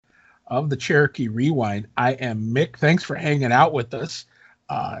of the Cherokee Rewind. I am Mick. Thanks for hanging out with us.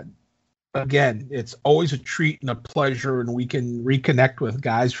 Again, it's always a treat and a pleasure, and we can reconnect with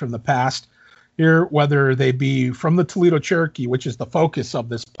guys from the past here, whether they be from the Toledo Cherokee, which is the focus of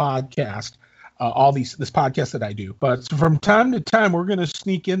this podcast, this podcast that I do. But from time to time, we're going to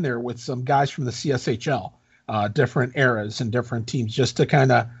sneak in there with some guys from the CSHL, different eras and different teams, just to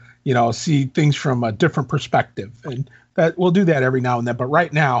kind of, see things from a different perspective. And that we'll do that every now and then. But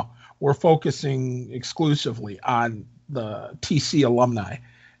right now, we're focusing exclusively on the TC alumni.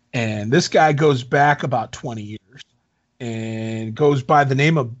 And this guy goes back about 20 years and goes by the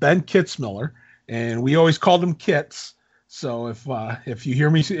name of Ben Kitzmiller. And we always called him Kitz. So if you hear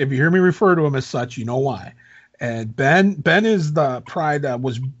me refer to him as such, you know why. And Ben is the pride that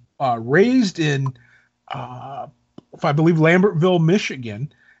was raised in, if I believe, Lambertville,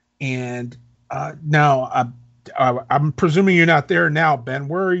 Michigan. And now I'm presuming you're not there now, Ben.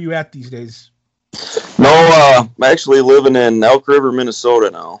 Where are you at these days? No, I'm actually living in Elk River, Minnesota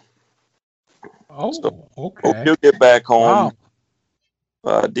now. Oh, so okay. Hope you'll get back home.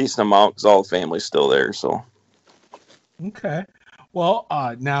 Wow. A decent amount because all the family's still there. So. Okay. Well,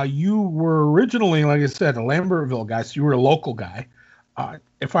 now you were originally, like I said, a Lambertville guy, so you were a local guy.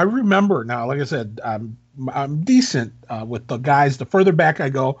 If I remember now, like I said, I'm decent with the guys. The further back I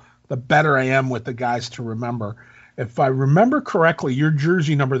go, the better I am with the guys to remember. If I remember correctly, your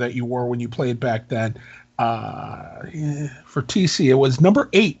jersey number that you wore when you played back then for TC, it was number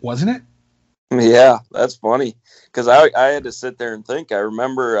 8, wasn't it? Yeah, that's funny because I had to sit there and think. I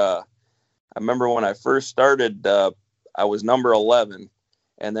remember when I first started, I was number 11,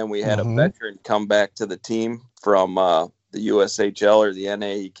 and then we had a veteran come back to the team from the USHL or the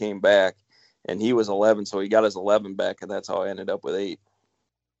NA. He came back, and he was 11, so he got his 11 back, and that's how I ended up with 8.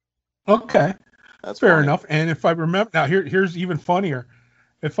 Okay. That's fair funny. enough. And if I remember now, here's even funnier.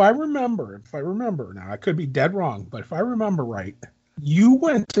 If I remember now, I could be dead wrong, but if I remember right, you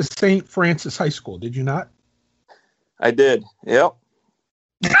went to St. Francis High School, did you not? I did. Yep.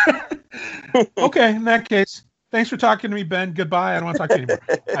 Okay. In that case, thanks for talking to me, Ben. Goodbye. I don't want to talk to you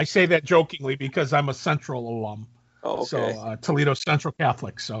anymore. I say that jokingly because I'm a Central alum. Oh, okay. So Toledo Central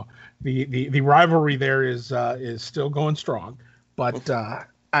Catholic. So the rivalry there is still going strong. But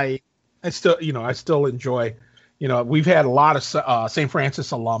I still enjoy. We've had a lot of St.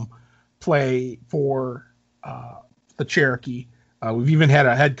 Francis alum play for the Cherokee. We've even had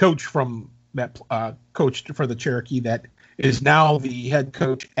a head coach from that coached for the Cherokee that is now the head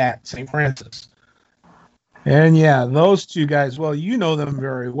coach at St. Francis. And yeah, those two guys, well, you know them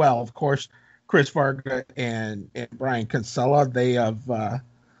very well. Of course, Chris Varga and Brian Kinsella. They have a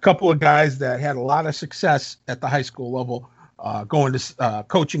couple of guys that had a lot of success at the high school level, going to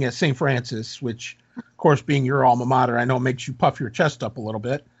coaching at St. Francis, which, of course, being your alma mater, I know makes you puff your chest up a little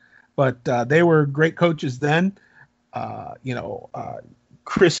bit. But they were great coaches then.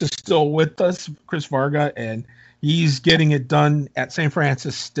 Chris is still with us, Chris Varga, and he's getting it done at St.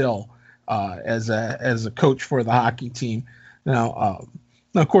 Francis still as a coach for the hockey team. Now,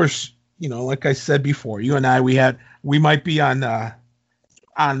 of course, like I said before, you and I, we might be on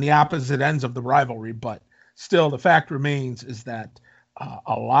the opposite ends of the rivalry, but still the fact remains is that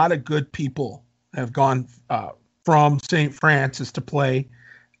a lot of good people have gone from St. Francis to play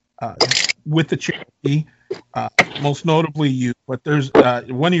with the Cherokee, most notably you. But there's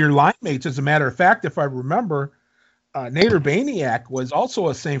one of your line mates, as a matter of fact, if I remember, Nader Baniak was also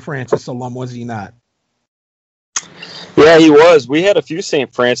a St. Francis alum, was he not? Yeah, he was. We had a few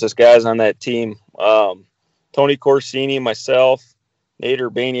St. Francis guys on that team. Tony Corsini, myself, Nader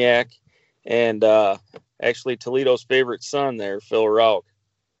Baniak, and actually Toledo's favorite son there, Phil Rauch.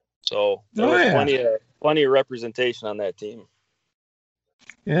 So there was plenty of representation on that team.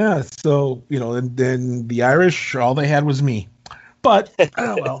 Yeah, so, and then the Irish, all they had was me. But,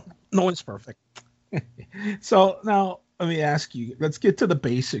 well, no one's perfect. So now let me ask you, let's get to the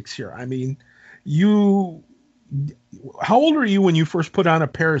basics here. I mean, how old were you when you first put on a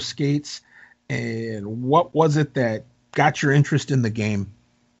pair of skates, and what was it that got your interest in the game?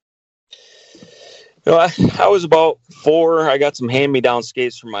 I was about 4. I got some hand-me-down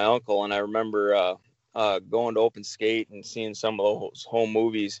skates from my uncle, and I remember going to open skate and seeing some of those home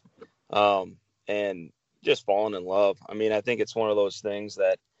movies and just falling in love. I mean, I think it's one of those things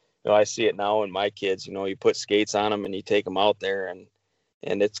that, I see it now in my kids. You put skates on them and you take them out there, and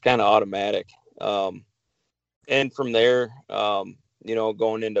it's kind of automatic. And from there, going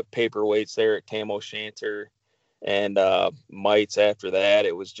into paperweights there at Tam O'Shanter and mites after that,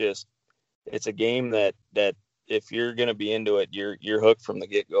 it's a game that if you're going to be into it, you're hooked from the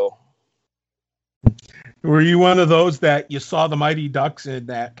get-go. Were you one of those that you saw the Mighty Ducks and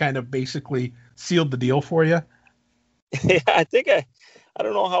that kind of basically sealed the deal for you? Yeah, I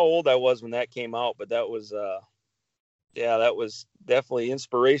don't know how old I was when that came out, but that was yeah, that was definitely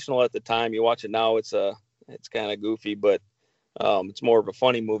inspirational at the time. You watch it now, it's kind of goofy, but it's more of a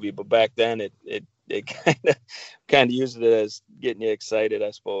funny movie. But back then, it kind of used it as getting you excited,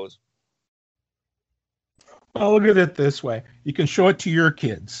 I suppose. Well, look at it this way: you can show it to your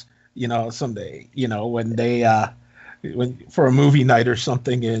kids, someday, when they when for a movie night or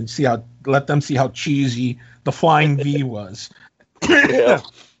something, and let them see how cheesy the Flying V was. Yeah.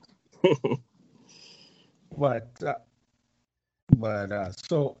 but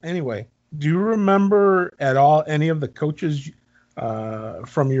so anyway, do you remember at all any of the coaches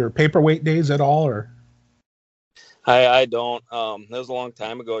from your paperweight days at all, or? I don't. That was a long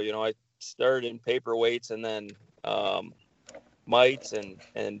time ago. I started in paperweights and then mites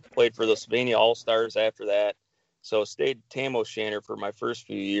and played for the Slovenia All Stars after that. So stayed Tamo Shanner for my first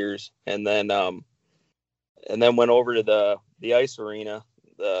few years, and then went over to the ice arena,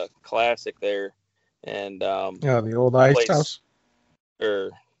 the classic there, and Yeah, the old ice house.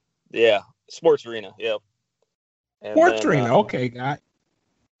 Or yeah, sports arena. Yep. And sports then, arena. Okay, guy.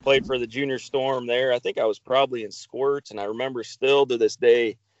 Played for the Junior Storm there. I think I was probably in squirts, and I remember still to this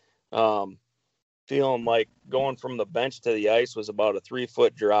day feeling like going from the bench to the ice was about a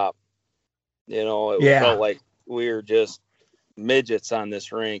 3-foot drop. It felt like we were just midgets on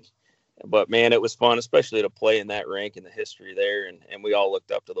this rink. But, man, it was fun, especially to play in that rink and the history there, and we all looked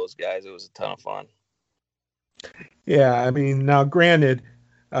up to those guys. It was a ton of fun. Yeah, I mean, now granted,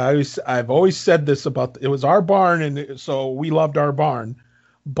 I've always said this about it was our barn, and so we loved our barn,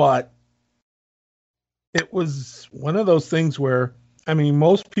 but it was one of those things where, I mean,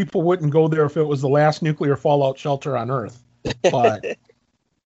 most people wouldn't go there if it was the last nuclear fallout shelter on Earth, but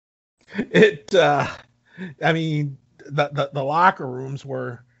I mean, the locker rooms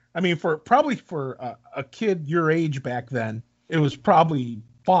were, I mean, for a kid your age back then, it was probably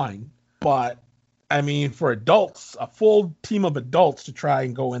fine, but I mean, for adults, a full team of adults to try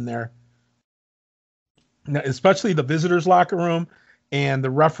and go in there, especially the visitors' locker room and the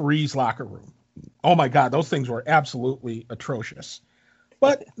referees' locker room. Oh my God, those things were absolutely atrocious.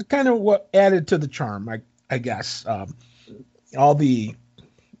 But kind of what added to the charm, I guess. All the,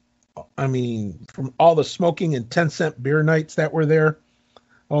 I mean, from all the smoking and 10-cent beer nights that were there.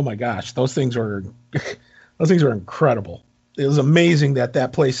 Oh my gosh, those things were incredible. It was amazing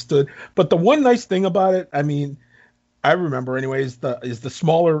that place stood. But the one nice thing about it, I mean, I remember anyways, is the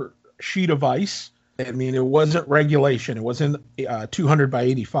smaller sheet of ice. I mean, it wasn't regulation. It wasn't 200 by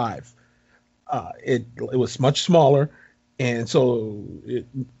 85. It was much smaller, and so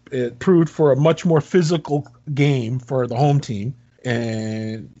it proved for a much more physical game for the home team.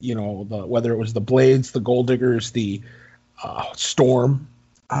 And whether it was the Blades, the Gold Diggers, the Storm.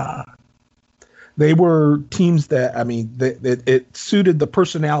 They were teams that, I mean, it suited the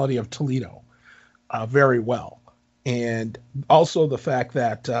personality of Toledo very well. And also the fact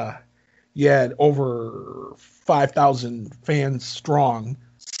that you had over 5,000 fans strong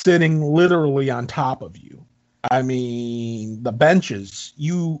sitting literally on top of you. I mean, the benches,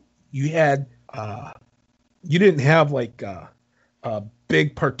 you had, you didn't have like a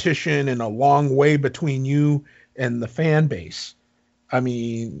big partition and a long way between you and the fan base. I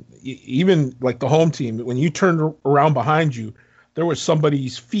mean, even like the home team, when you turned around behind you, there was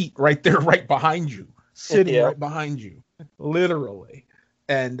somebody's feet right there, right behind you, sitting right behind you, literally.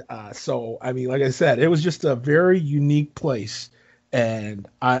 And so, I mean, like I said, it was just a very unique place. And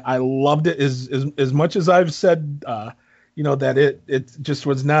I loved it as much as I've said, that it just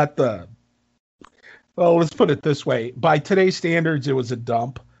was not well, let's put it this way. By today's standards, it was a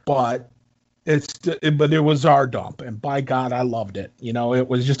dump, but it was our dump, and by God, I loved it. It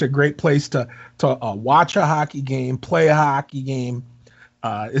was just a great place to watch a hockey game, play a hockey game.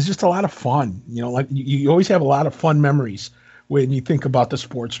 It's just a lot of fun. Like you always have a lot of fun memories when you think about the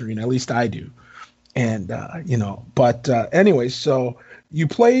sports arena. At least I do. And but anyways, so you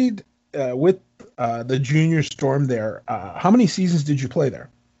played with the Junior Storm there. How many seasons did you play there?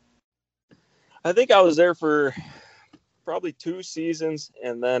 I think I was there for probably 2 seasons,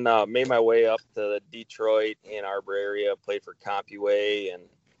 and then made my way up to the Detroit, Ann Arbor area, played for CompuWay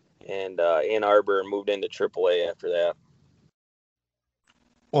and Ann Arbor, and moved into AAA after that.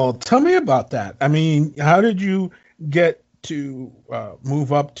 Well, tell me about that. I mean, how did you get to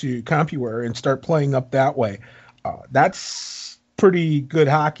move up to CompuWare and start playing up that way? That's pretty good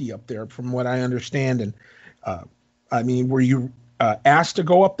hockey up there, from what I understand. And I mean, were you asked to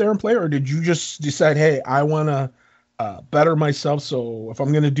go up there and play, or did you just decide, hey, I want to better myself, so if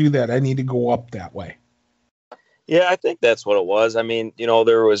I'm going to do that, I need to go up that way? Yeah, I think that's what it was. I mean,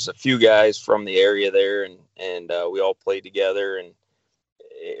 there was a few guys from the area there, and we all played together, and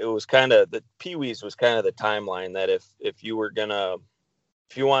it was kind of the Pee Wees was kind of the timeline that if you were gonna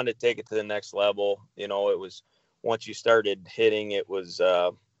if you wanted to take it to the next level, it was once you started hitting, it was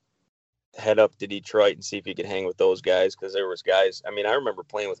head up to Detroit and see if you could hang with those guys, because there was guys. I mean, I remember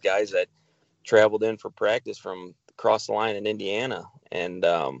playing with guys that traveled in for practice from across the line in Indiana, and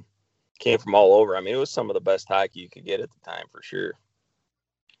came from all over. I mean, it was some of the best hockey you could get at the time, for sure.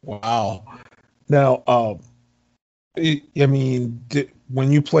 Wow. Now, I mean,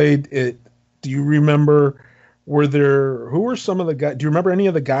 when you played it, do you remember? Who were some of the guys? Do you remember any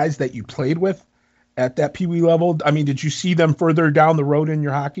of the guys that you played with at that Pee Wee level? I mean, did you see them further down the road in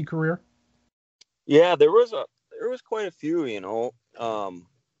your hockey career? Yeah, there was quite a few,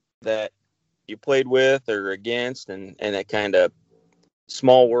 that you played with or against, and that kind of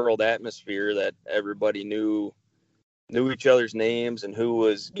small world atmosphere that everybody knew each other's names and who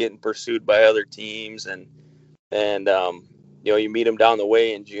was getting pursued by other teams, and you meet them down the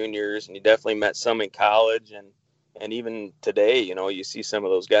way in juniors, and you definitely met some in college, and even today, you see some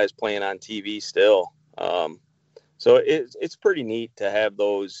of those guys playing on TV still. So it's pretty neat to have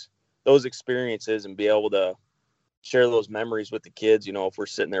those experiences and be able to share those memories with the kids. If we're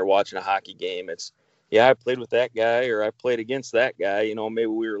sitting there watching a hockey game, it's, yeah, I played with that guy, or I played against that guy. Maybe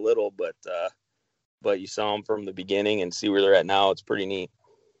we were little, but you saw them from the beginning and see where they're at now. It's pretty neat.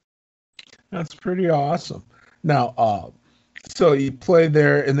 That's pretty awesome. Now, so you play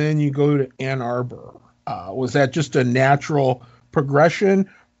there, and then you go to Ann Arbor. Was that just a natural progression,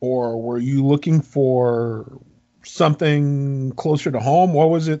 or were you looking for something closer to home?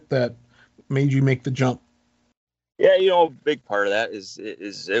 What was it that made you make the jump? Yeah, a big part of that is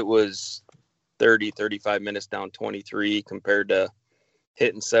it was 35 minutes down 23 compared to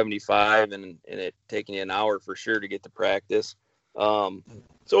hitting 75 and it taking you an hour for sure to get to practice. So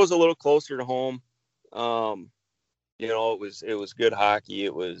it was a little closer to home. It was good hockey.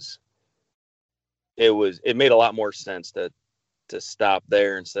 It made a lot more sense to stop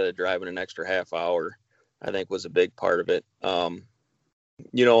there instead of driving an extra half hour. I think was a big part of it. And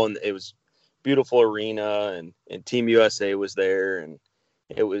it was beautiful arena, and Team USA was there, and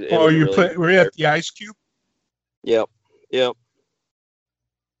it was a really nice were you at the Ice Cube? Yep.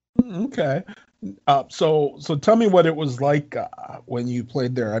 Okay. So tell me what it was like when you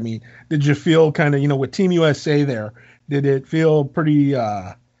played there. I mean, did you feel kind of, with Team USA there, did it feel pretty,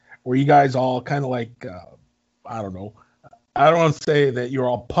 were you guys all kind of like, I don't know, I don't want to say that you're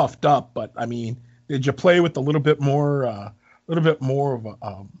all puffed up, but I mean, did you play with a little bit more of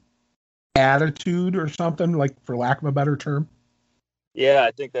a attitude or something, like, for lack of a better term? Yeah,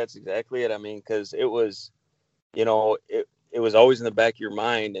 I think that's exactly it. I mean, because it was, it was always in the back of your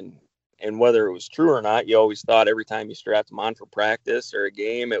mind, and whether it was true or not, you always thought every time you strapped them on for practice or a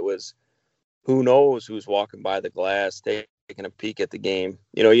game, it was, who knows who's walking by the glass taking a peek at the game.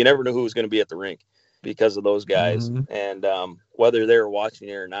 You never knew who was going to be at the rink because of those guys, Mm-hmm. and whether they were watching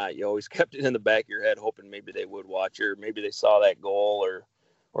it or not, you always kept it in the back of your head, hoping maybe they would watch it, or maybe they saw that goal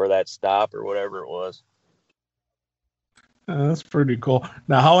or that stop or whatever it was. That's pretty cool.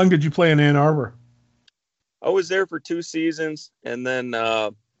 Now, how long did you play in Ann Arbor? I was there for 2 seasons, and then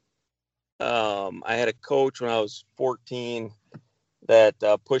I had a coach when I was 14 that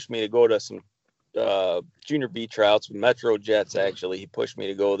pushed me to go to some junior B tryouts with Metro Jets. Actually, he pushed me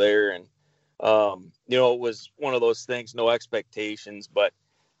to go there, and it was one of those things, no expectations, but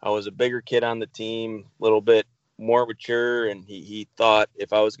I was a bigger kid on the team, a little bit more mature, and he thought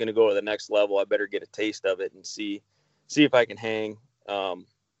if I was going to go to the next level, I better get a taste of it and see if I can hang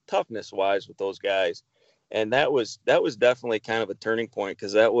toughness wise with those guys. And that was definitely kind of a turning point,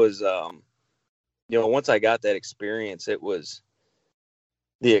 because that was once I got that experience, it was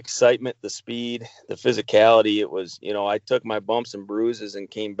the excitement, the speed, the physicality. It was, I took my bumps and bruises and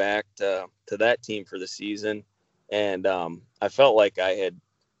came back to that team for the season, and I felt like I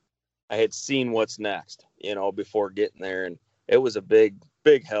had seen what's next, before getting there, and it was a big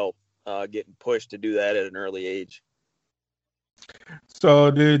help getting pushed to do that at an early age.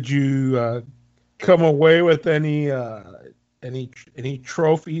 So did you come away with any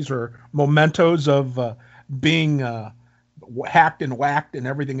trophies or mementos of being hacked and whacked and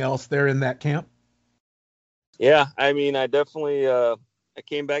everything else there in that camp? Yeah, I mean, I definitely I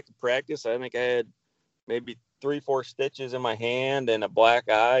came back to practice. I think I had maybe 3-4 stitches in my hand and a black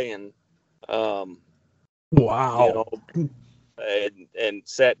eye, and um, you Wow. know, and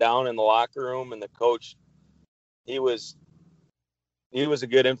sat down in the locker room, and the coach, he was a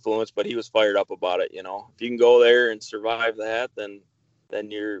good influence, but he was fired up about it. If you can go there and survive that, then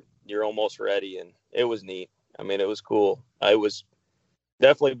you're almost ready, and it was neat. I mean, it was cool. I was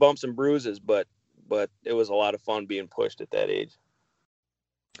definitely bumps and bruises, but it was a lot of fun being pushed at that age.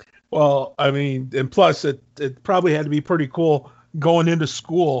 Well, I mean, and plus it probably had to be pretty cool going into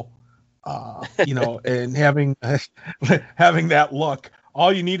school, and having having that look.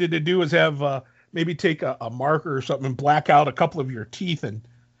 All you needed to do was have maybe take a marker or something and black out a couple of your teeth and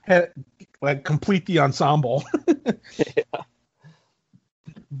like complete the ensemble. Yeah.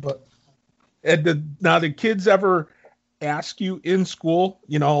 But now did kids ever ask you in school,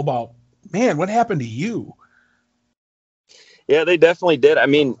 about, man, what happened to you? Yeah, they definitely did. I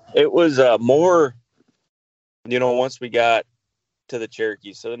mean, it was more, once we got to the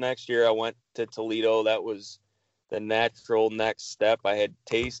Cherokee. So the next year I went to Toledo. That was the natural next step. I had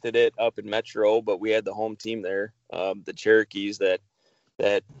tasted it up in Metro, but we had the home team there, the Cherokees that,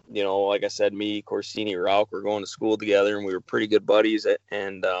 like I said, me, Corsini, Rauch were going to school together, and we were pretty good buddies,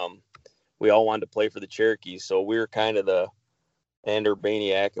 and we all wanted to play for the Cherokees. So we were kind of and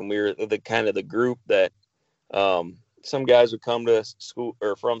Urbaniak, and we were the kind of the group that some guys would come to school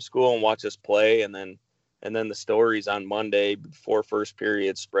or from school and watch us play, and then the stories on Monday before first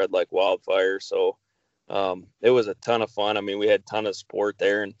period spread like wildfire. So it was a ton of fun. I mean, we had a ton of support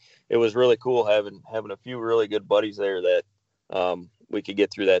there, and it was really cool having a few really good buddies there that we could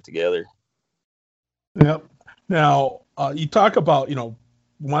get through that together. Yep. Now, you talk about,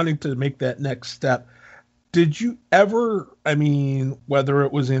 wanting to make that next step. Did you ever, I mean, whether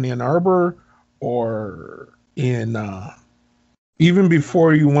it was in Ann Arbor or in, even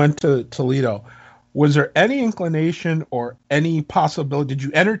before you went to Toledo, was there any inclination or any possibility? Did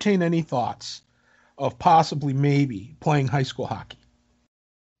you entertain any thoughts of possibly maybe playing high school hockey?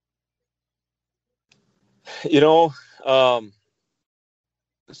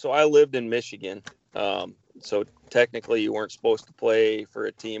 So I lived in Michigan. So technically you weren't supposed to play for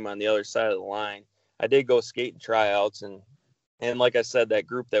a team on the other side of the line. I did go skate and tryouts, and like I said, that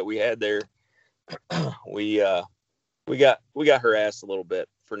group that we had there, we got harassed a little bit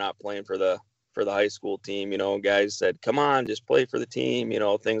for not playing for the high school team. Guys said, "Come on, just play for the team,"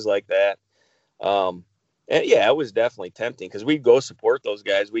 things like that. And yeah, it was definitely tempting because we'd go support those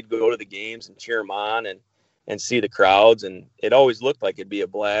guys. We'd go to the games and cheer them on and see the crowds, and it always looked like it'd be a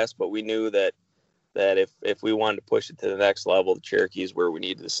blast. But we knew that if we wanted to push it to the next level, the Cherokee is where we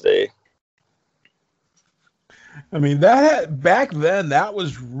needed to stay. I mean, that back then, that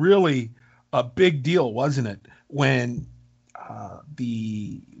was really a big deal, wasn't it? When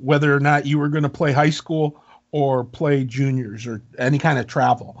whether or not you were going to play high school or play juniors or any kind of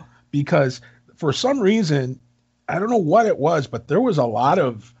travel, because for some reason, I don't know what it was, but there was a lot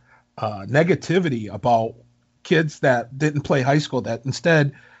of negativity about kids that didn't play high school that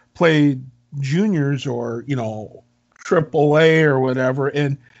instead played juniors or AAA or whatever.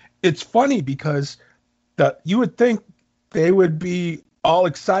 And it's funny because you would think they would be all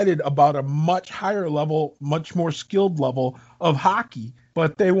excited about a much higher level, much more skilled level of hockey,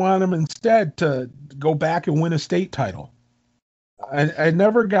 but they want them instead to go back and win a state title. I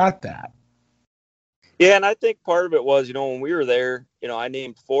never got that. Yeah, and I think part of it was, when we were there, I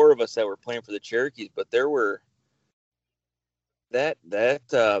named 4 of us that were playing for the Cherokees, but there were the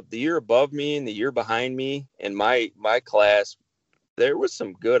year above me and the year behind me in my class, there was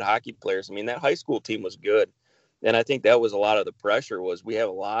some good hockey players. I mean, that high school team was good. And I think that was a lot of the pressure was we have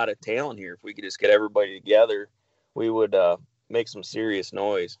a lot of talent here. If we could just get everybody together, we would make some serious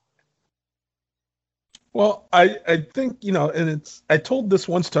noise. Well, I think, and I told this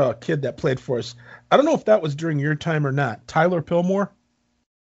once to a kid that played for us. I don't know if that was during your time or not. Tyler Pillmore?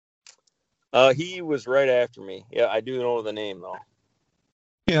 He was right after me. Yeah, I do know the name, though.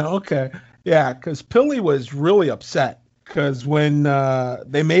 Yeah, okay. Yeah, because Pilly was really upset because when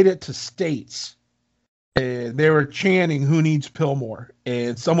they made it to states, and they were chanting "Who needs Pillmore?"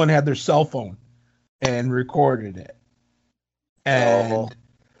 and someone had their cell phone and recorded it, and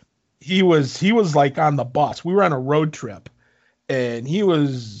he was like on the bus. We were on a road trip, and he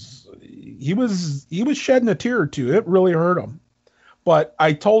was shedding a tear or two. It really hurt him. But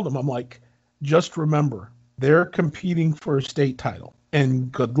I told him, I'm like, just remember, they're competing for a state title,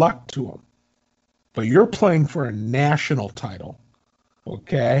 and good luck to them. But you're playing for a national title,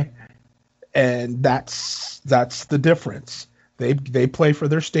 okay? And that's the difference. They play for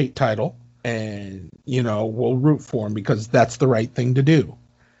their state title, and we'll root for them because that's the right thing to do.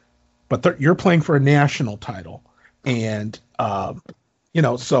 But you're playing for a national title, and so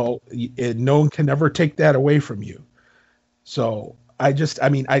no one can ever take that away from you. So it used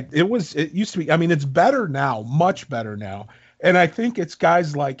to be. I mean, it's better now, much better now, and I think it's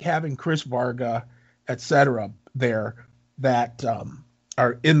guys like having Chris Varga, etc. there that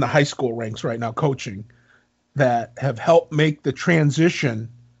are in the high school ranks right now coaching that have helped make the transition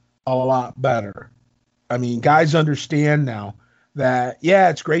a lot better. I mean, guys understand now that, yeah,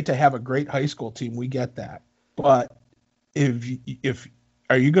 it's great to have a great high school team. We get that. But if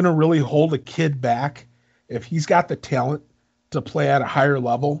are you going to really hold a kid back if he's got the talent to play at a higher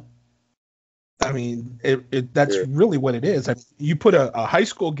level? I mean, that's really what it is. I mean, you put a high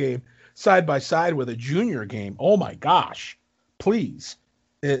school game side by side with a junior game. Oh my gosh, please.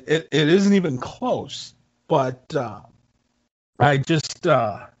 It isn't even close. But I just,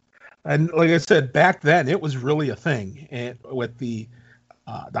 and like I said, back then it was really a thing, and with the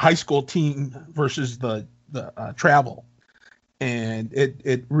high school team versus the travel. And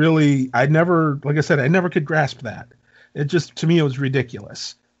it really, I never, like I said, I never could grasp that. It just, to me, it was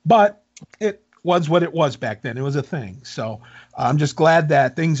ridiculous. But it was what it was back then. It was a thing. So I'm just glad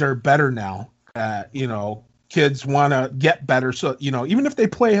that things are better now. Kids want to get better. So, even if they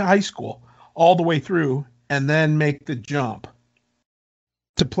play high school all the way through and then make the jump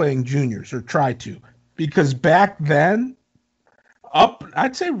to playing juniors, or try to. Because back then,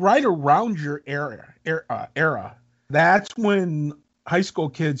 I'd say right around your era, that's when high school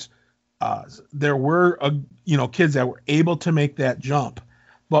kids, there were kids that were able to make that jump,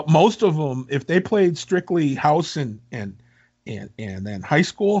 but most of them, if they played strictly house and then high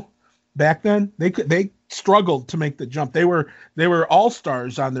school back then, they struggled to make the jump. They were all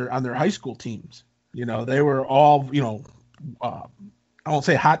stars on their high school teams. They were all I won't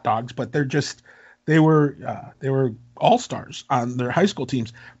say hot dogs, but they were all stars on their high school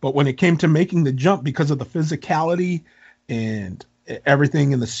teams. But when it came to making the jump, because of the physicality and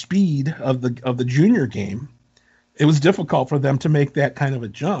everything and the speed of the junior game, it was difficult for them to make that kind of a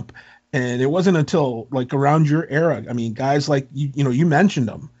jump. And it wasn't until like around your era. I mean, guys like you mentioned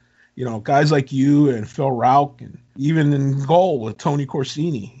them, guys like you and Phil Rauch, and even in goal with Tony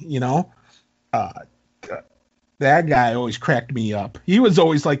Corsini, that guy always cracked me up. He was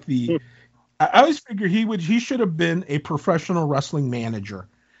always like I always figure he should have been a professional wrestling manager.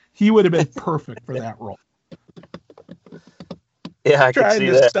 He would have been perfect for that role. Yeah, I can see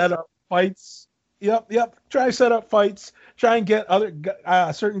that. Set up fights. Yep. Try to set up fights. Try and get other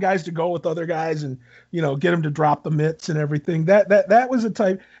certain guys to go with other guys, and get them to drop the mitts and everything. That was the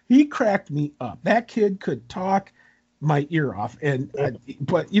type. He cracked me up. That kid could talk my ear off,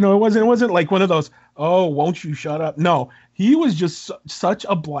 but it wasn't like one of those, oh, won't you shut up? No, he was just such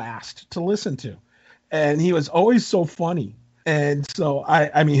a blast to listen to, and he was always so funny. And so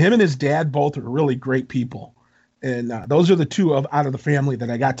I mean, him and his dad both are really great people, and those are the two out of the family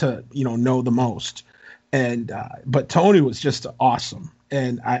that I got to know the most. And but Tony was just awesome,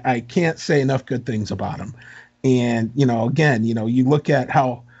 and I can't say enough good things about him. And again, you look at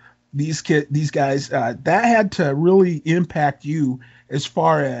how these guys, that had to really impact you as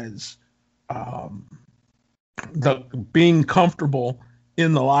far as the being comfortable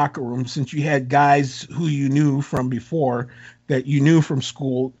in the locker room, since you had guys who you knew from before, that you knew from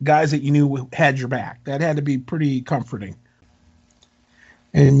school, guys that you knew had your back. That had to be pretty comforting.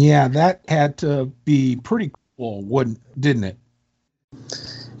 And yeah, that had to be pretty cool, didn't it?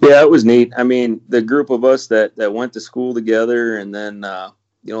 Yeah, it was neat. I mean, the group of us that went to school together, and then the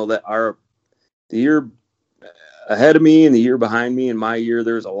year ahead of me and the year behind me, in my year,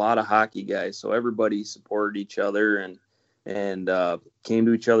 there was a lot of hockey guys, so everybody supported each other and came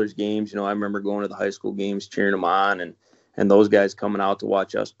to each other's games. I remember going to the high school games, cheering them on, and those guys coming out to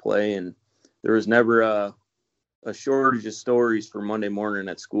watch us play. And there was never a shortage of stories for Monday morning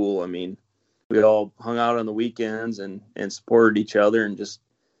at school. I mean, we all hung out on the weekends and supported each other, and just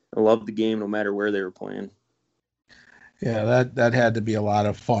loved the game no matter where they were playing. Yeah, that had to be a lot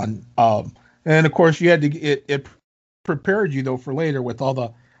of fun. And of course, you had to it prepared you though for later with all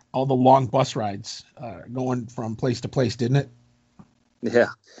the long bus rides going from place to place, didn't it? Yeah.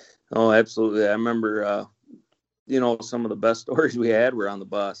 Oh, absolutely. I remember, some of the best stories we had were on the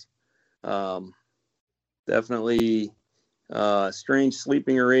bus. Definitely strange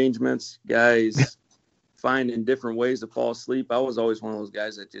sleeping arrangements, guys finding different ways to fall asleep. I was always one of those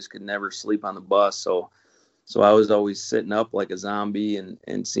guys that just could never sleep on the bus. So I was always sitting up like a zombie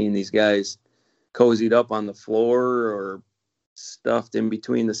and seeing these guys cozied up on the floor or stuffed in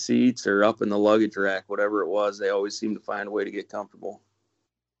between the seats or up in the luggage rack, whatever it was. They always seemed to find a way to get comfortable.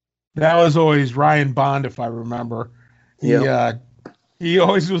 That was always Ryan Bond, if I remember. He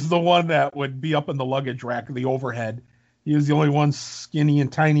always was the one that would be up in the luggage rack, the overhead. He was the only one skinny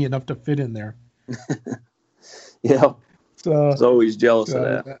and tiny enough to fit in there. Yeah. So I was always jealous of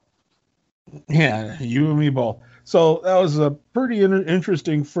that. Yeah, you and me both. So that was a pretty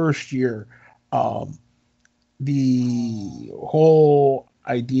interesting first year. The whole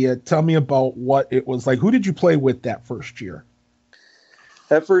idea. Tell me about what it was like. Who did you play with that first year?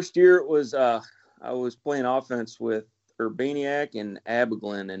 That first year, it was I was playing offense with Urbaniak and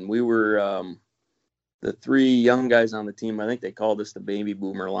Abiglin, and we were the three young guys on the team. I think they called us the baby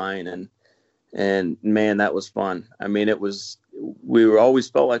boomer line, and man, that was fun. I mean, we were always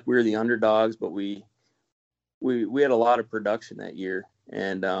felt like we were the underdogs, but we had a lot of production that year,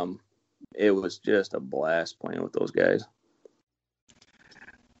 and it was just a blast playing with those guys.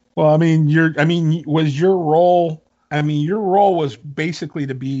 Well, was your role? I mean, your role was basically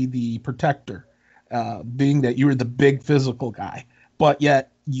to be the protector, being that you were the big physical guy, but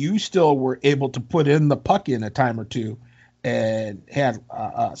yet you still were able to put in the puck in a time or two, and had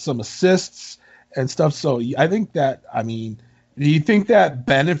some assists and stuff. So I think that, I mean, do you think that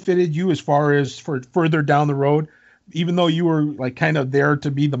benefited you as far as for further down the road, even though you were like kind of there to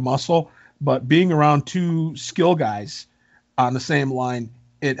be the muscle, but being around two skill guys on the same line,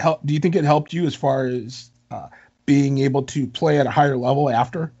 it helped? Do you think it helped you as far as being able to play at a higher level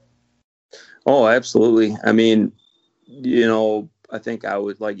after? Oh, absolutely. I mean, I think I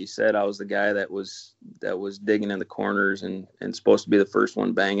was, like you said, I was the guy that was digging in the corners and supposed to be the first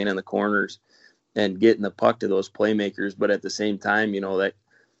one banging in the corners and getting the puck to those playmakers. But at the same time, that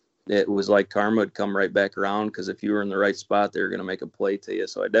it was like karma would come right back around, because if you were in the right spot, they were going to make a play to you.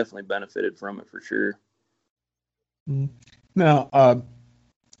 So I definitely benefited from it for sure. Now,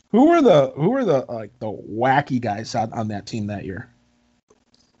 who were the like the wacky guys on that team that year?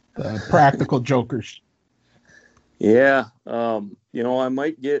 The practical jokers. Yeah, I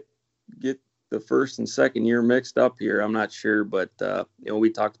might get the first and second year mixed up here. I'm not sure, but we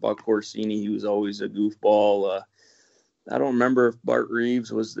talked about Corsini. He was always a goofball. I don't remember if Bart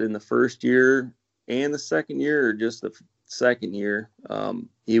Reeves was in the first year and the second year, or just the second year.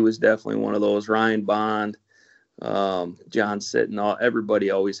 He was definitely one of those. Ryan Bond, John Sitton,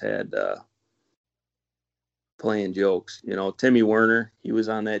 everybody always had playing jokes. Timmy Werner, he was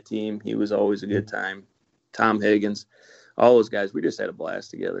on that team. He was always a good time. Tom Higgins, all those guys, we just had a blast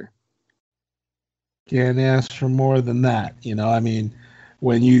together. Can't ask for more than that. I mean,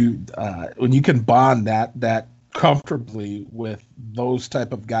 when you can bond that comfortably with those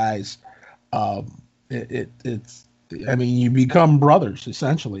type of guys, it's, I mean, you become brothers.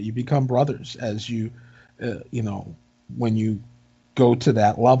 Essentially, you become brothers as you when you go to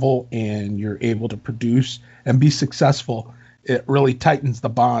that level and you're able to produce and be successful. It really tightens the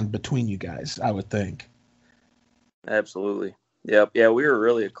bond between you guys, I would think. Absolutely. Yep. Yeah, we were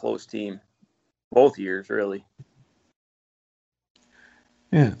really a close team both years, really.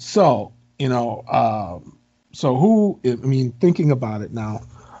 Yeah. So, thinking about it now,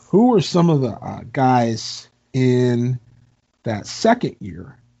 who were some of the guys in that second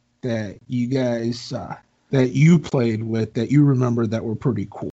year that you guys that you played with that you remember that were pretty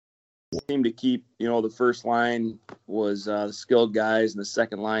cool? Seemed to keep, the first line was the skilled guys, and the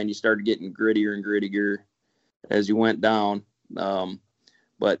second line you started getting grittier and grittier as you went down.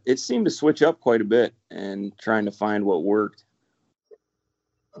 But it seemed to switch up quite a bit and trying to find what worked.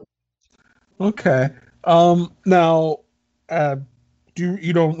 Okay. Now,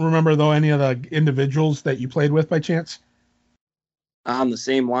 you don't remember though any of the individuals that you played with by chance? On the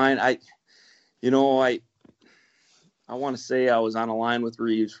same line, I want to say I was on a line with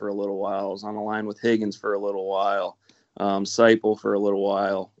Reeves for a little while. I was on a line with Higgins for a little while, Seipel for a little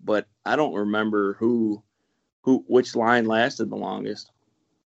while, but I don't remember which line lasted the longest.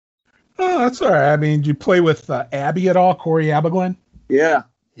 Oh, that's all right. I mean, did you play with Abby at all, Corey Abiglin? Yeah.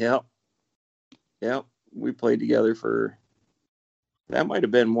 Yep. We played together that might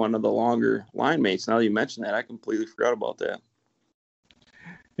have been one of the longer line mates. Now that you mention that, I completely forgot about that.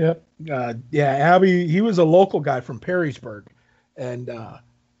 Yep. Abby, he was a local guy from Perrysburg. And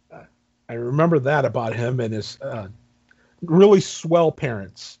I remember that about him, and his really swell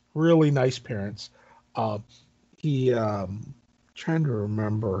parents, really nice parents. Trying to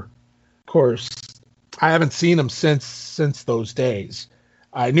remember, of course, I haven't seen him since those days.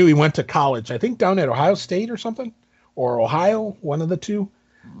 I knew he went to college, I think down at Ohio State or something, or Ohio, one of the two.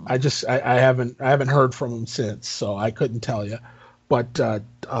 I haven't heard from him since, so I couldn't tell you. But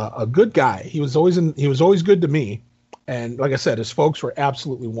a good guy. He was always good to me, and like I said, his folks were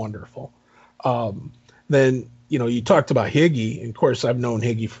absolutely wonderful. Then you talked about Higgy, and of course I've known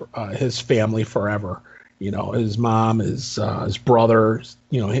Higgy for his family forever. His mom, his brother,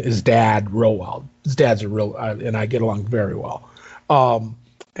 his dad, real well. His dad's and I get along very well.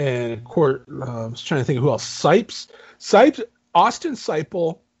 And of course, I was trying to think of who else. Sipes, Austin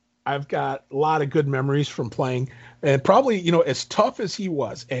Seipel. I've got a lot of good memories from playing, and probably, as tough as he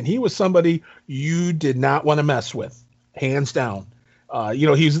was, and he was somebody you did not want to mess with, hands down.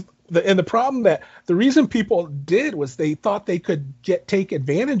 The problem that the reason people did was they thought they could take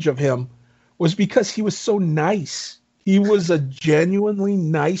advantage of him was because he was so nice. He was a genuinely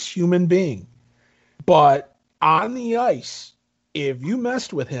nice human being. But on the ice, if you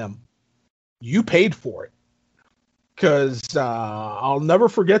messed with him, you paid for it. Because I'll never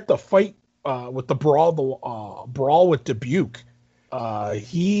forget the fight with the brawl with Dubuque. I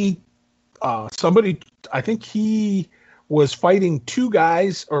think he was fighting two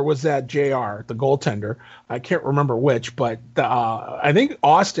guys, or was that JR, the goaltender? I can't remember which, but I think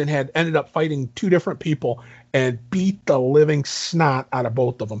Austin had ended up fighting two different people and beat the living snot out of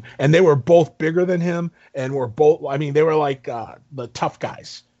both of them. And they were both bigger than him, and they were like the tough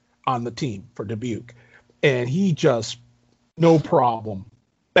guys on the team for Dubuque. And he just, no problem,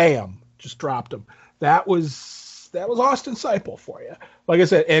 bam, just dropped him. That was Austin Seipel for you. Like I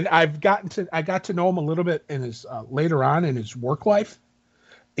said, and I got to know him a little bit in his later on in his work life,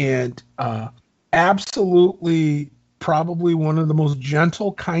 and absolutely probably one of the most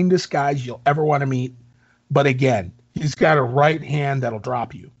gentle, kindest guys you'll ever want to meet. But again, he's got a right hand that'll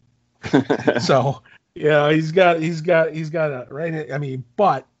drop you. So yeah, he's got a right hand. I mean,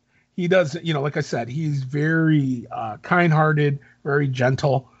 but he does, like I said, he's very kind-hearted, very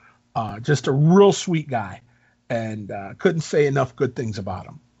gentle, just a real sweet guy. And couldn't say enough good things about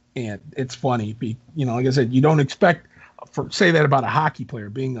him. And it's funny, like I said, you don't expect say that about a hockey player,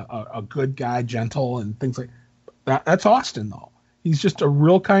 being a good guy, gentle, and things like that. That's Austin, though. He's just a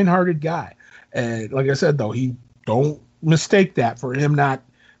real kind-hearted guy. And like I said, though, he don't mistake that for him not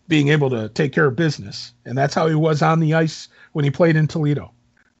being able to take care of business. And that's how he was on the ice when he played in Toledo.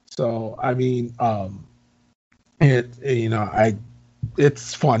 So, I mean,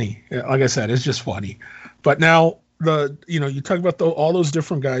 it's funny. Like I said, it's just funny. But now you talk about all those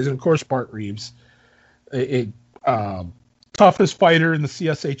different guys, and of course Bart Reeves, toughest fighter in the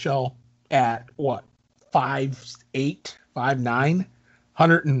CSHL at what, 5'8", 5'9",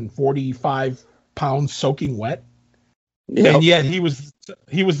 145 pounds soaking wet. Yep. And yet he was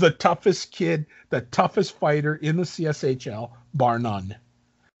the toughest kid, the toughest fighter in the CSHL, bar none.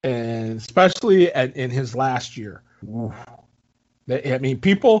 And especially in his last year. Oof. I mean,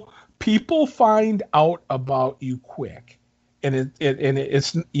 people find out about you quick, and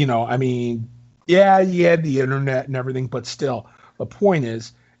it's I mean, yeah, you had the internet and everything, but still, the point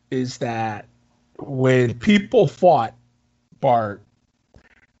is that when people fought Bart,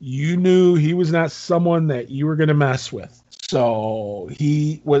 you knew he was not someone that you were going to mess with. So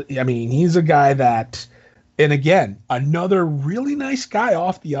he's a guy that, and again, another really nice guy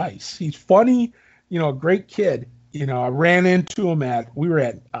off the ice. He's funny, a great kid. I ran into him we were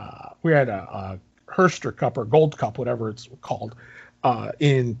at a Herster Cup or Gold Cup, whatever it's called,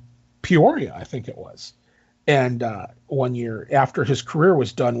 in Peoria, I think it was. And one year after his career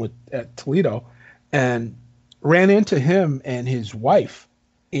was done at Toledo, and ran into him and his wife,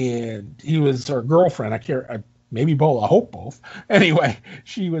 and he was her girlfriend. Maybe both. I hope both. Anyway,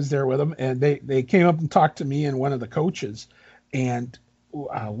 she was there with him, and they came up and talked to me and one of the coaches, and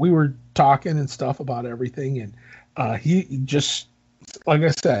we were talking and stuff about everything, and he just, like I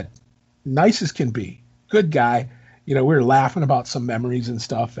said, nice as can be, good guy. We were laughing about some memories and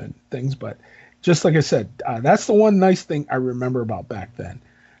stuff and things, but just like I said, that's the one nice thing I remember about back then.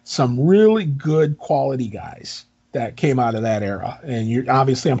 Some really good quality guys that came out of that era, and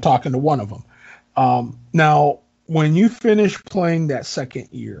obviously I'm talking to one of them. Now, when you finished playing that second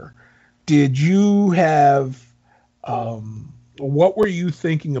year, did you have what were you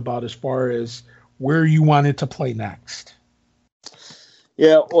thinking about as far as where you wanted to play next?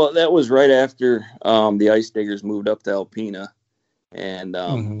 Yeah, well, that was right after the Ice Diggers moved up to Alpena. And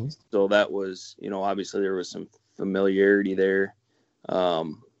so that was, obviously there was some familiarity there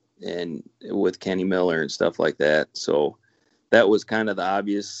and with Kenny Miller and stuff like that. So that was kind of the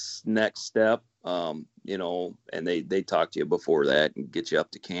obvious next step, and they talk to you before that and get you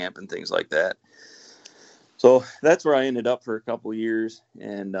up to camp and things like that. So that's where I ended up for a couple of years,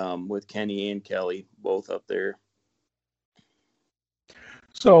 and with Kenny and Kelly both up there.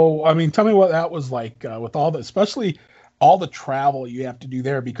 So, I mean, tell me what that was like with especially all the travel you have to do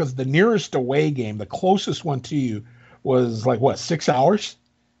there, because the nearest away game, the closest one to you, was like, what, 6 hours?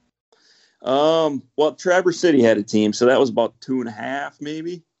 Well, Traverse City had a team, so that was about 2.5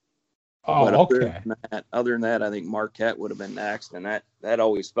 maybe. Oh, but okay. Other than that, I think Marquette would have been next, and that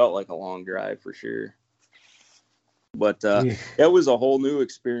always felt like a long drive for sure. But it was a whole new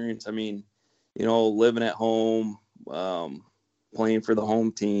experience. I mean, living at home, playing for the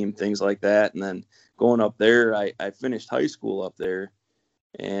home team, things like that. And then going up there, I finished high school up there.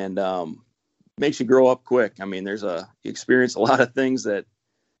 And makes you grow up quick. I mean, you experience a lot of things that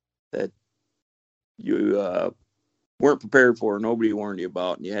you weren't prepared for. Nobody warned you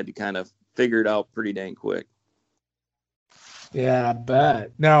about, and you had to kind of figure it out pretty dang quick. Yeah, I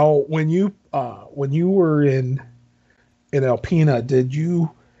bet. Now, when you were in Alpena, did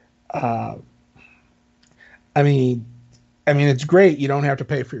you? Uh, I mean, it's great. You don't have to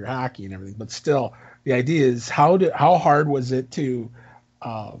pay for your hockey and everything, but still, the idea is how hard was it to?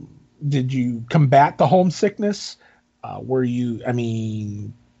 Did you combat the homesickness? Were you? I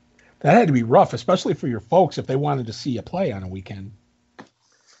mean, that had to be rough, especially for your folks if they wanted to see you play on a weekend.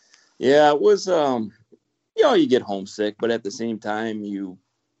 Yeah, it was. You get homesick, but at the same time,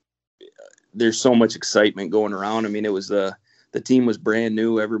 there's so much excitement going around. I mean, it was the team was brand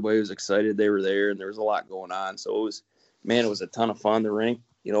new. Everybody was excited they were there, and there was a lot going on. So it was a ton of fun. The rink,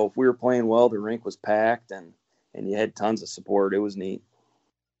 if we were playing well, the rink was packed, and you had tons of support. It was neat.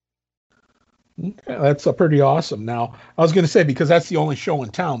 Okay, that's pretty awesome. Now, I was going to say, because that's the only show in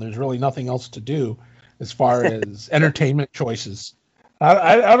town, there's really nothing else to do as far as entertainment choices.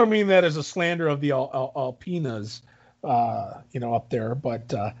 I don't mean that as a slander of the Alpinas, up there,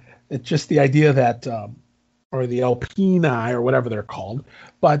 but it's just the idea that, or the Alpini, or whatever they're called,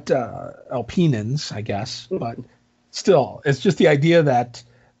 but Alpinans, I guess. But still, it's just the idea that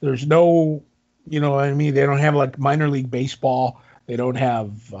there's no, what I mean? They don't have like minor league baseball. They don't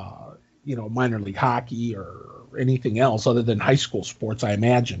have, minor league hockey or anything else other than high school sports, I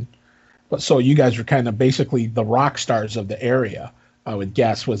imagine. But so you guys are kind of basically the rock stars of the area, I would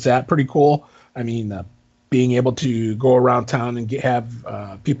guess. Was that pretty cool? I mean, being able to go around town and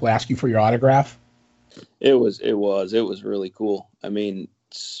have people ask you for your autograph? It was really cool. I mean,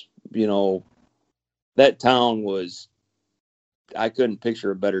 that town was, I couldn't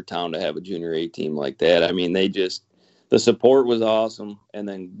picture a better town to have a junior A team like that. I mean, the support was awesome. And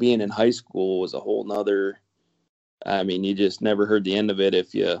then being in high school was a whole nother, I mean, you just never heard the end of it.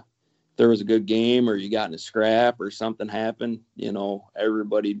 If there was a good game or you got in a scrap or something happened,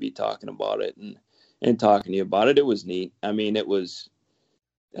 everybody'd be talking about it and talking to you about it. It was neat. I mean, it was,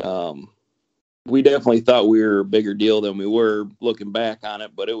 we definitely thought we were a bigger deal than we were looking back on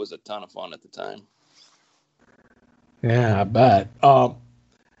it, but it was a ton of fun at the time. Yeah, I bet.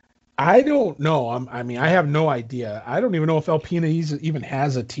 I don't know. I have no idea. I don't even know if Alpena even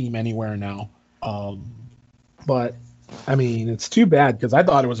has a team anywhere now. But I mean, it's too bad because I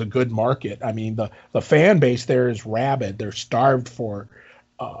thought it was a good market. I mean, the fan base there is rabid. They're starved for.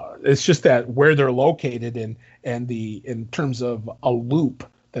 It's just that where they're located and in terms of a loop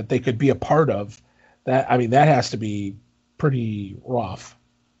that they could be a part of. That has to be pretty rough.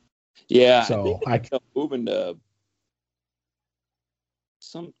 Yeah, so I think moving to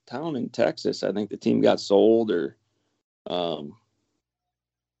some town in Texas. I think the team got sold or.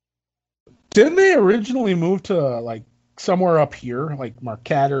 Didn't they originally move to like somewhere up here, like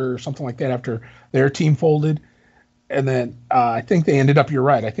Marquette or something like that, after their team folded? And then I think they ended up. You're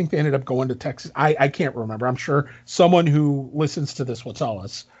right. I think they ended up going to Texas. I can't remember. I'm sure someone who listens to this will tell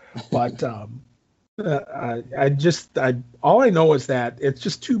us. But all I know is that it's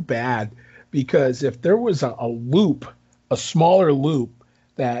just too bad because if there was a loop, a smaller loop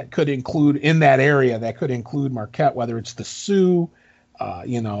that could include in that area, that could include Marquette, whether it's the Sioux,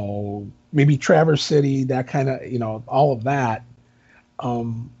 maybe Traverse City, that kind of, all of that.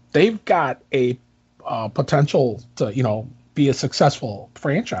 They've got a potential to, be a successful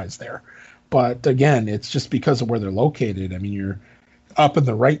franchise there. But again, it's just because of where they're located. I mean, you're up in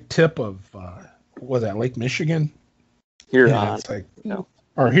the right tip of, was that Lake Michigan? Huron. Yeah, it's like,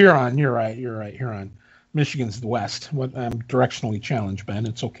 or Huron. You're right. Huron. Michigan's the west. I'm directionally challenged, Ben.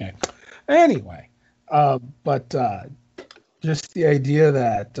 It's okay. Anyway, but just the idea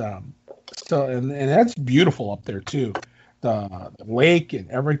that and that's beautiful up there too. The lake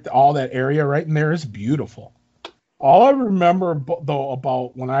and all that area right in there is beautiful. All I remember though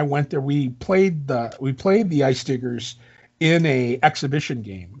about when I went there, we played the Ice Diggers in a exhibition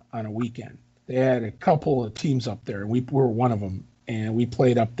game on a weekend. They had a couple of teams up there, and we were one of them, and we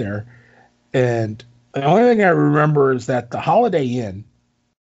played up there. And the only thing I remember is that the Holiday Inn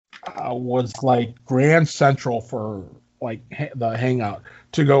was like Grand Central for like the hangout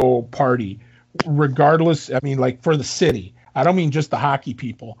to go party, regardless. I mean, like for the city. I don't mean just the hockey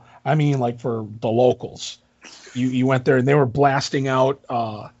people. I mean like for the locals. You went there and they were blasting out.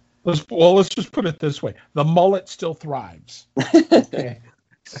 Let's just put it this way: the mullet still thrives. Okay,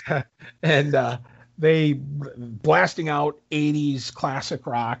 and they blasting out '80s classic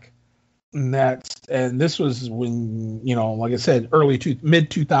rock. And this was when, like I said, mid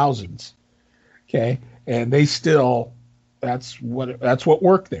 2000s. Okay. And they still, that's what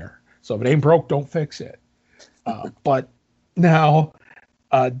worked there. So if it ain't broke, don't fix it. But now,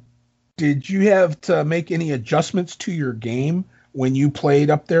 did you have to make any adjustments to your game when you played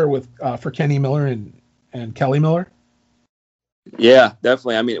up there with for Kenny Miller and Kelly Miller? Yeah,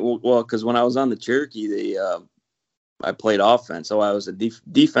 definitely. I mean, well, because when I was on the Cherokee, I played offense, so I was a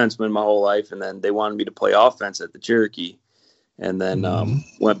defenseman my whole life, and then they wanted me to play offense at the Cherokee, and then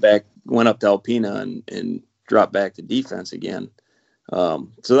went up to Alpena and dropped back to defense again. So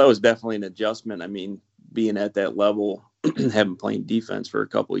that was definitely an adjustment. I mean, being at that level, having played defense for a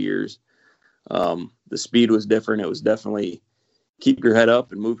couple of years, the speed was different. It was definitely keep your head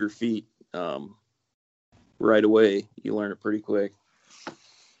up and move your feet right away. You learn it pretty quick.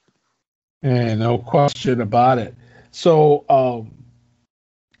 And no question about it. So,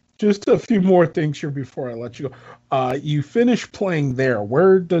 just a few more things here before I let you go. You finish playing there.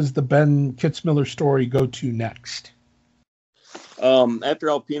 Where does the Ben Kitzmiller story go to next? After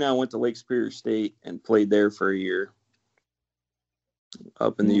Alpena, I went to Lake Superior State and played there for a year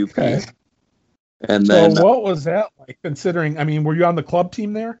up in the UP. And so then, what was that like? Considering, I mean, were you on the club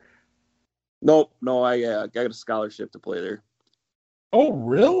team there? No, I got a scholarship to play there. Oh,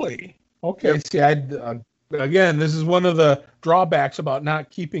 really? Okay. Yep. See, again, this is one of the drawbacks about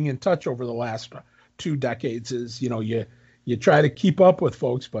not keeping in touch over the last 2 decades. Is you try to keep up with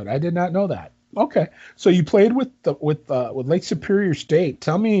folks, but I did not know that. Okay, so you played with Lake Superior State.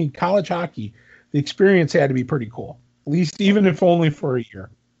 Tell me, college hockey, the experience had to be pretty cool, at least even if only for a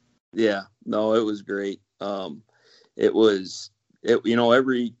year. Yeah, no, it was great. It was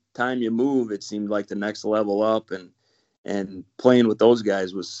every time you move, it seemed like the next level up, and playing with those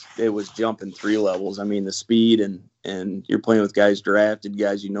guys was jumping 3 levels. I mean, the speed and you're playing with guys drafted,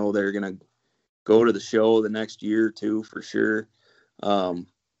 guys they're gonna go to the show the next year or two for sure.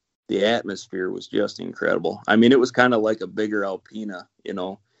 The atmosphere was just incredible. I mean, it was kind of like a bigger Alpena.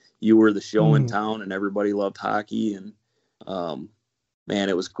 You were the show in town, and everybody loved hockey, and man,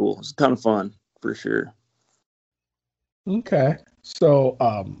 it was cool. It was a ton of fun for sure. Okay, so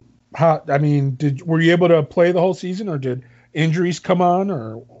were you able to play the whole season, or did injuries come on,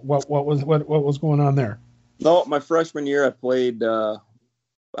 or what was going on there? No, my freshman year I played.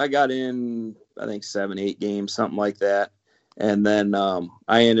 I got in, I think 7-8 games, something like that, and then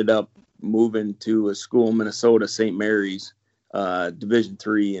I ended up moving to a school in Minnesota, St. Mary's, Division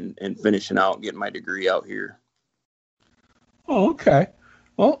III, and finishing out and getting my degree out here. Oh, okay.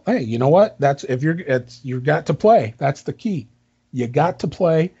 Well, hey, you know what? You've got to play. That's the key. You got to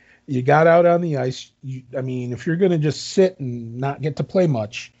play. You got out on the ice. If you're going to just sit and not get to play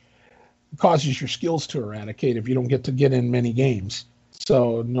much, it causes your skills to eradicate if you don't get in many games.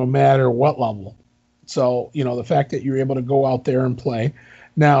 So no matter what level. So, the fact that you're able to go out there and play.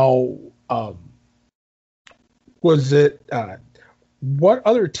 Now, was it what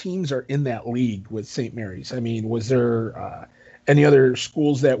other teams are in that league with St. Mary's? I mean, was there any other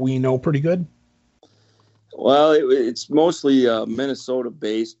schools that we know pretty good? Well, it's mostly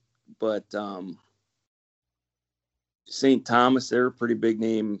Minnesota-based, but St. Thomas, they're a pretty big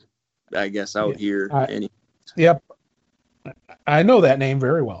name, I guess, out here. Yep. I know that name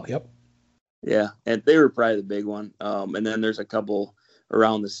very well. Yep. Yeah, and they were probably the big one. And then there's a couple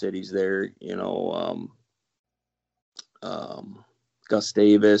around the cities there,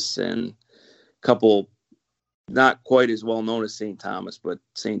 Gustavus and a couple not quite as well known as St. Thomas, but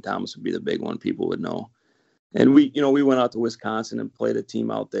St. Thomas would be the big one people would know. And we went out to Wisconsin and played a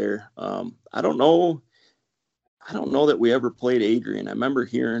team out there. I don't know that we ever played Adrian. I remember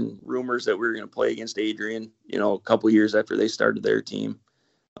hearing rumors that we were going to play against Adrian, a couple years after they started their team.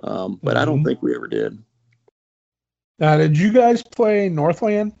 But I don't think we ever did. Now, did you guys play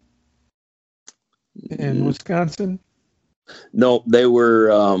Northland in Wisconsin? No, they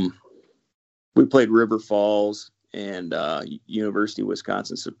were. We played River Falls and University of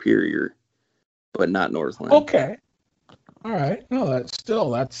Wisconsin Superior, but not Northland. Okay, all right. No,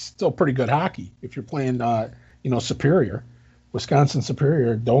 that's still pretty good hockey. If you're playing, Superior, Wisconsin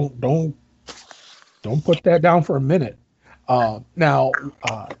Superior, don't put that down for a minute. Now,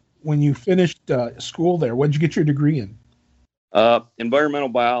 when you finished school there, what did you get your degree in? Environmental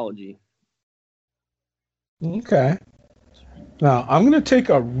biology. Okay. Now, I'm going to take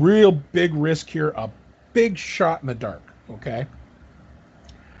a real big risk here, a big shot in the dark, okay?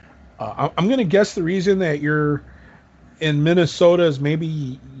 I'm going to guess the reason that you're in Minnesota is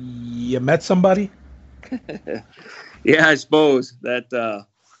maybe you met somebody? Yeah, I suppose. That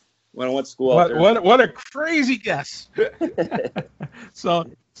when I went to school out there. What a crazy guess. So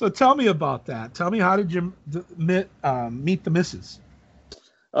tell me about that. Tell me, how did you meet the missus?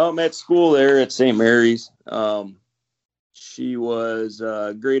 At school there at St. Mary's. she was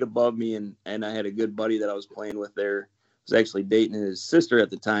a grade above me, and I had a good buddy that I was playing with there. I was actually dating his sister at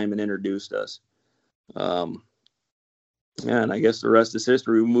the time and introduced us. And I guess the rest is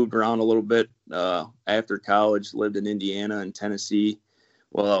history. We moved around a little bit after college, lived in Indiana and Tennessee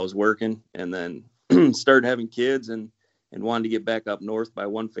while I was working, and then started having kids and wanted to get back up north by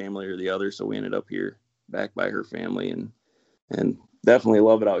one family or the other. So we ended up here back by her family and definitely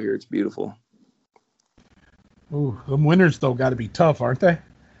love it out here. It's beautiful. Ooh, them winters, though, got to be tough, aren't they?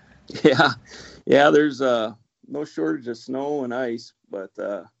 Yeah. There's no shortage of snow and ice, but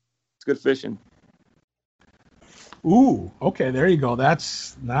it's good fishing. Ooh, okay, there you go.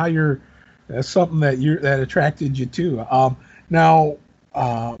 That's something that attracted you too. Now,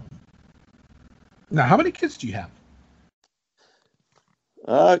 how many kids do you have?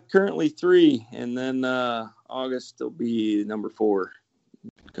 Currently 3, and then August will be number 4.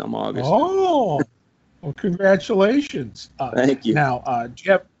 Come August. Oh, well, congratulations! Thank you. Now, do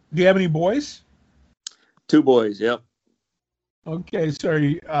you have any boys? 2 boys. Yep. Okay,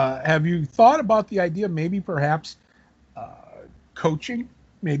 so have you thought about the idea, maybe perhaps coaching,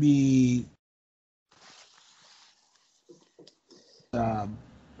 maybe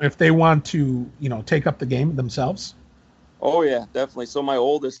if they want to, take up the game themselves? Oh yeah, definitely. So my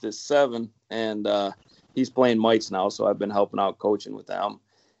oldest is 7, and he's playing mites now. So I've been helping out coaching with them,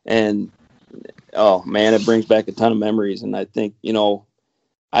 and oh man, it brings back a ton of memories. And I think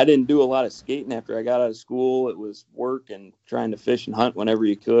I didn't do a lot of skating after I got out of school. It was work and trying to fish and hunt whenever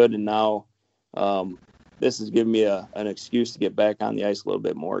you could. And now this has given me an excuse to get back on the ice a little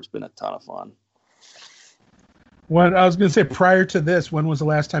bit more. It's been a ton of fun. What I was going to say, prior to this, when was the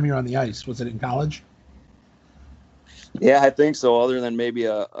last time you were on the ice? Was it in college? Yeah, I think so. Other than maybe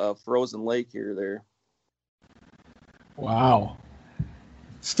a frozen lake here or there. Wow.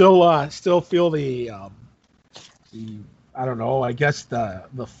 Still feel the I don't know. I guess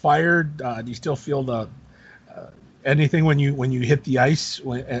the fire. Do you still feel the anything when you hit the ice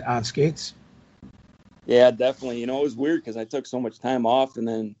on skates? Yeah, definitely. It was weird because I took so much time off, and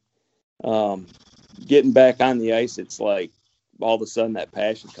then getting back on the ice, it's like all of a sudden that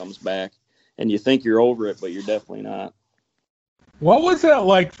passion comes back, and you think you're over it, but you're definitely not. What was that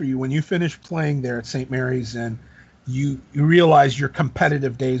like for you when you finished playing there at St. Mary's and you realized your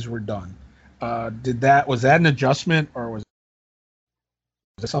competitive days were done? Was that an adjustment, or was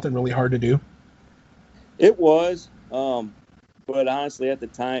it something really hard to do? It was, but honestly, at the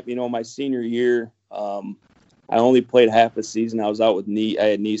time, my senior year, I only played half a season. I was out with I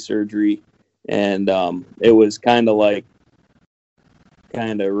had knee surgery, and it was kind of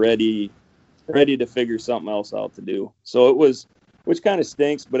ready to figure something else out to do. So it was, which kind of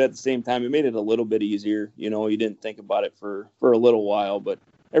stinks, but at the same time, it made it a little bit easier. You didn't think about it for a little while, but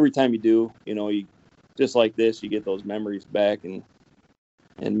every time you do, you just like this, you get those memories back, and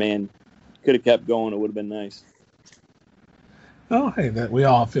man, could have kept going. It would have been nice. Oh, hey, that we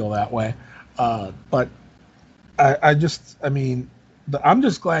all feel that way. But I'm just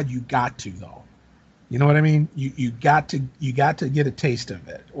glad you got to, though. You know what I mean? You got to get a taste of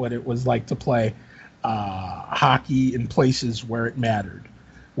it, what it was like to play hockey in places where it mattered,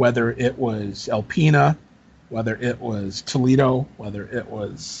 whether it was Alpena, whether it was Toledo, whether it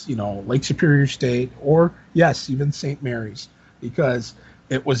was Lake Superior State, or yes, even St. Mary's, because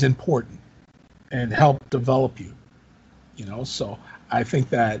it was important and helped develop you. So I think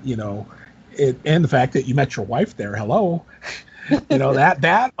that and the fact that you met your wife there, hello,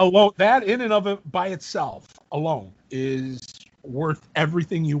 that alone, that in and of it by itself alone is worth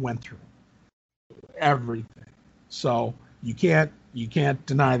everything you went through, everything. So you can't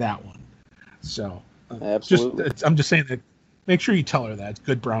deny that one. So Absolutely. I'm just saying that. Make sure you tell her that. It's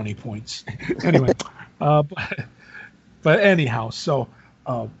good brownie points. Anyway, but anyhow, so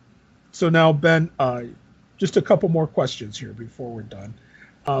now Ben, just a couple more questions here before we're done.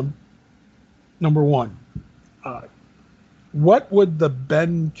 Number one, what would the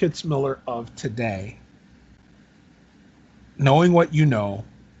Ben Kitzmiller of today, knowing what you know,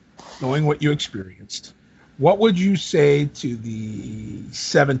 knowing what you experienced, what would you say to the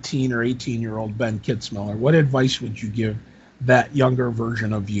 17 or 18-year-old Ben Kitzmiller? What advice would you give that younger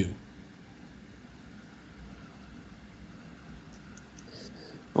version of you?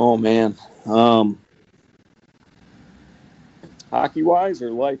 Oh, man. Hockey-wise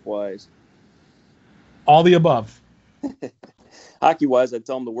or life-wise? All the above. Hockey-wise, I'd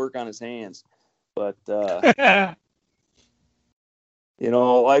tell him to work on his hands. But,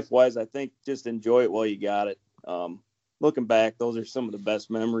 life-wise, I think just enjoy it while you got it. Looking back, those are some of the best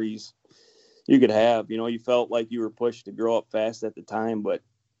memories you could have. You felt like you were pushed to grow up fast at the time, but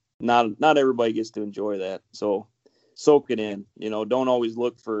not everybody gets to enjoy that. So soak it in. Don't always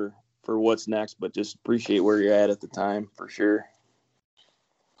look for what's next, but just appreciate where you're at the time, for sure.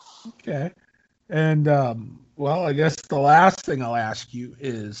 Okay. And, well, I guess the last thing I'll ask you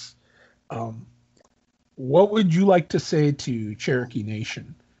is, what would you like to say to Cherokee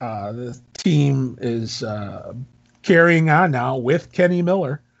Nation? The team is carrying on now with Kenny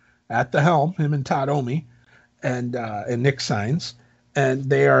Miller at the helm, him and Todd Omi, and Nick Sines, and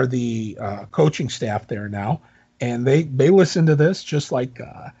they are the coaching staff there now, and they listen to this just like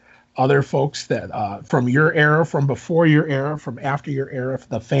other folks that from your era, from before your era, from after your era,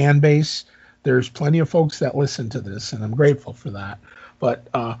 the fan base. There's plenty of folks that listen to this, and I'm grateful for that. But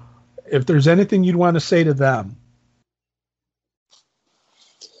if there's anything you'd want to say to them.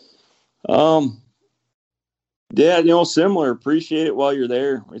 Yeah, similar. Appreciate it while you're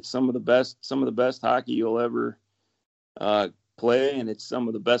there. It's some of the best hockey you'll ever play, and it's some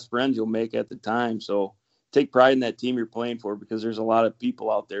of the best friends you'll make at the time. So take pride in that team you're playing for, because there's a lot of people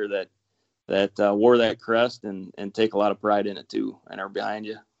out there that wore that crest and take a lot of pride in it too, and are behind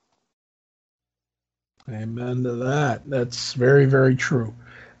you. Amen to that. That's very, very true.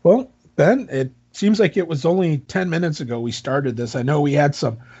 Well, Ben, it seems like it was only 10 minutes ago we started this. I know we had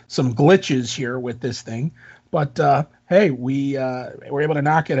some glitches here with this thing, but hey, we were able to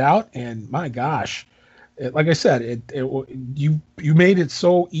knock it out, and my gosh, like I said, you made it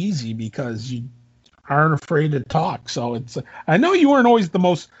so easy because you aren't afraid to talk. So I know you weren't always the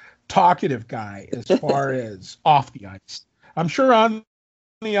most talkative guy as far as off the ice. I'm sure on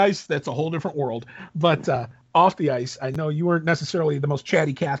the ice, that's a whole different world. But off the ice, I know you weren't necessarily the most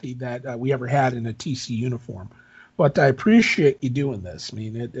chatty Cathy that we ever had in a TC uniform. But I appreciate you doing this. I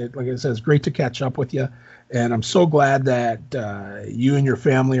mean, it like I said, it's great to catch up with you. And I'm so glad that you and your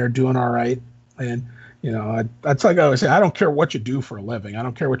family are doing all right. And, that's like I always say, I don't care what you do for a living. I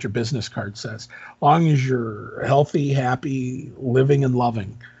don't care what your business card says. As long as you're healthy, happy, living, and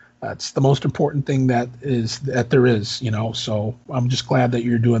loving. That's the most important thing that there is, so I'm just glad that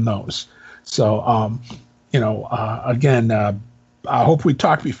you're doing those. So, again, I hope we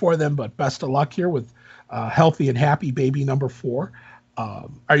talked before then, but best of luck here with healthy and happy baby number 4.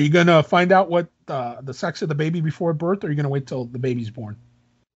 Are you going to find out what the sex of the baby before birth, or are you going to wait till the baby's born?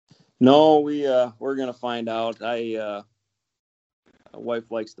 No, we're going to find out. My wife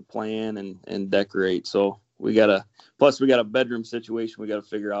likes to plan and decorate, so we got a bedroom situation we got to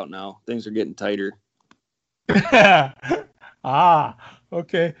figure out now. Things are getting tighter.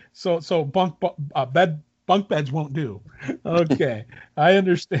 Okay. So bunk beds won't do. Okay. I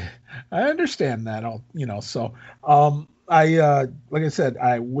understand that. So like I said,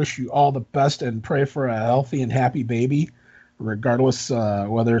 I wish you all the best and pray for a healthy and happy baby, regardless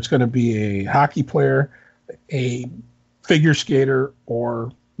whether it's going to be a hockey player, a figure skater,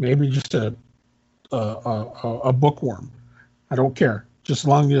 or maybe just a bookworm. I don't care. Just as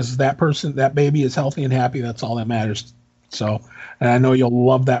long as that baby is healthy and happy, that's all that matters. So, and I know you'll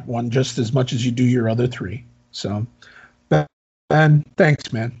love that one just as much as you do your other 3. So, Ben,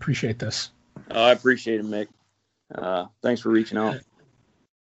 thanks, man. Appreciate this. I appreciate it, Mick. Thanks for reaching out.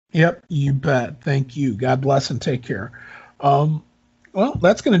 Yep, you bet. Thank you. God bless and take care. Well,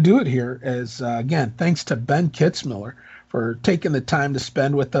 that's going to do it here. Again, thanks to Ben Kitzmiller for taking the time to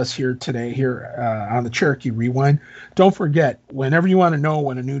spend with us here today on the Cherokee Rewind. Don't forget, whenever you want to know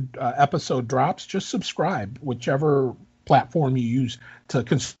when a new episode drops, just subscribe, whichever platform you use to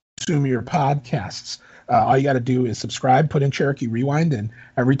consume your podcasts. All you got to do is subscribe, put in Cherokee Rewind, and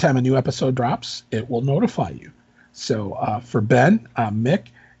every time a new episode drops, it will notify you. So for Ben, I'm Mick,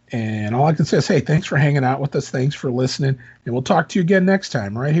 and all I can say is, hey, thanks for hanging out with us. Thanks for listening, and we'll talk to you again next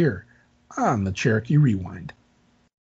time right here on the Cherokee Rewind.